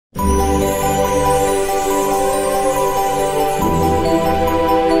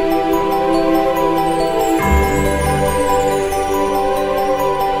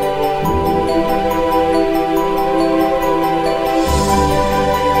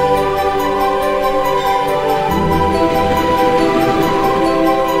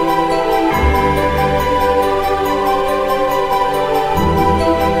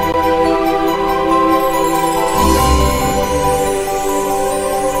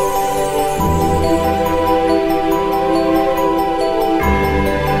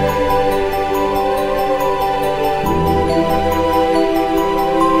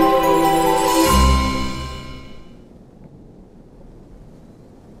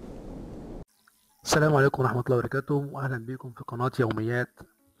السلام عليكم ورحمة الله وبركاته، وأهلا بكم في قناة يوميات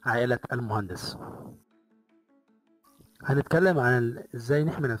عائلة المهندس. هنتكلم عن إزاي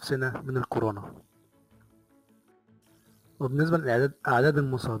نحمي نفسنا من الكورونا. وبالنسبة لأعداد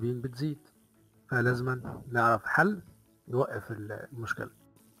المصابين بتزيد، فلازم نعرف حل يوقف المشكلة.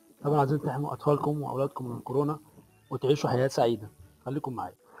 طبعا عايزين تحموا أطفالكم وأولادكم من الكورونا وتعيشوا حياة سعيدة. خليكم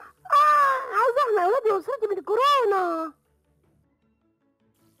معايا. عاوز احمي اولادي واسرتي من الكورونا.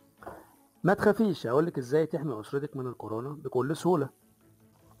 ما تخافيش، أقولك إزاي تحمي أسرتك من الكورونا بكل سهولة.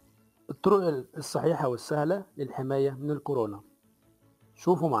 الطرق الصحيحة والسهلة للحماية من الكورونا،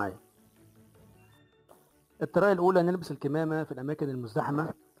 شوفوا معايا. الطريقة الأولى نلبس الكمامة في الأماكن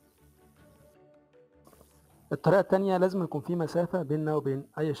المزدحمة. الطريقة التانية لازم يكون في مسافة بيننا وبين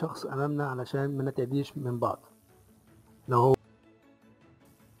أي شخص أمامنا علشان ما نتأذيش من بعض.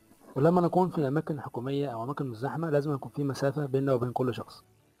 ولما نكون في أماكن حكومية أو أماكن مزدحمة لازم يكون في مسافة بيننا وبين كل شخص.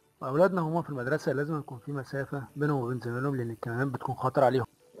 وأولادنا هما في المدرسة لازم يكون في مسافة بينهم وبين زمايلهم، لأن الكمامات بتكون خطر عليهم.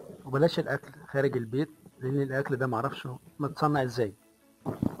 وبلاش الأكل خارج البيت، لأن الأكل ده معرفش متصنع إزاي.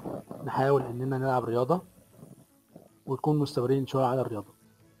 نحاول إننا نلعب رياضة ونكون مستمرين شوية على الرياضة،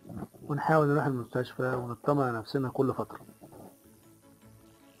 ونحاول نروح المستشفى ونطمن على نفسنا كل فترة،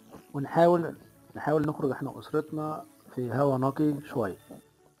 ونحاول نخرج احنا وأسرتنا في هواء نقي شوية.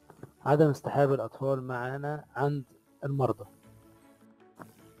 عدم اصطحاب الأطفال معانا عند المرضى،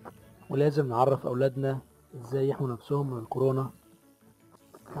 ولازم نعرف أولادنا ازاي يحموا نفسهم من الكورونا.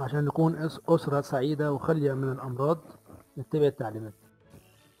 وعشان نكون أسرة سعيدة وخالية من الأمراض نتبع التعليمات،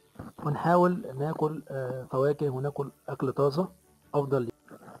 ونحاول ناكل فواكه وناكل أكل طازة أفضل لي.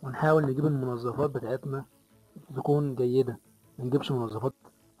 ونحاول نجيب المنظفات بتاعتنا تكون جيدة، منجيبش منظفات.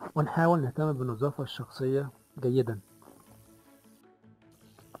 ونحاول نهتم بالنظافة الشخصية جيدا،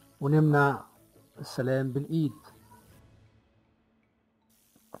 ونمنع السلام بالإيد.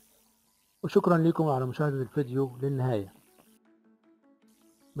 وشكرا لكم على مشاهدة الفيديو للنهاية.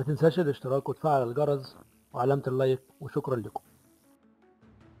 ما تنساش الاشتراك وتفعل الجرس وعلامة اللايك، وشكرا لكم.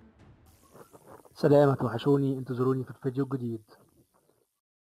 سلامة، توحشوني، انتظروني في الفيديو الجديد.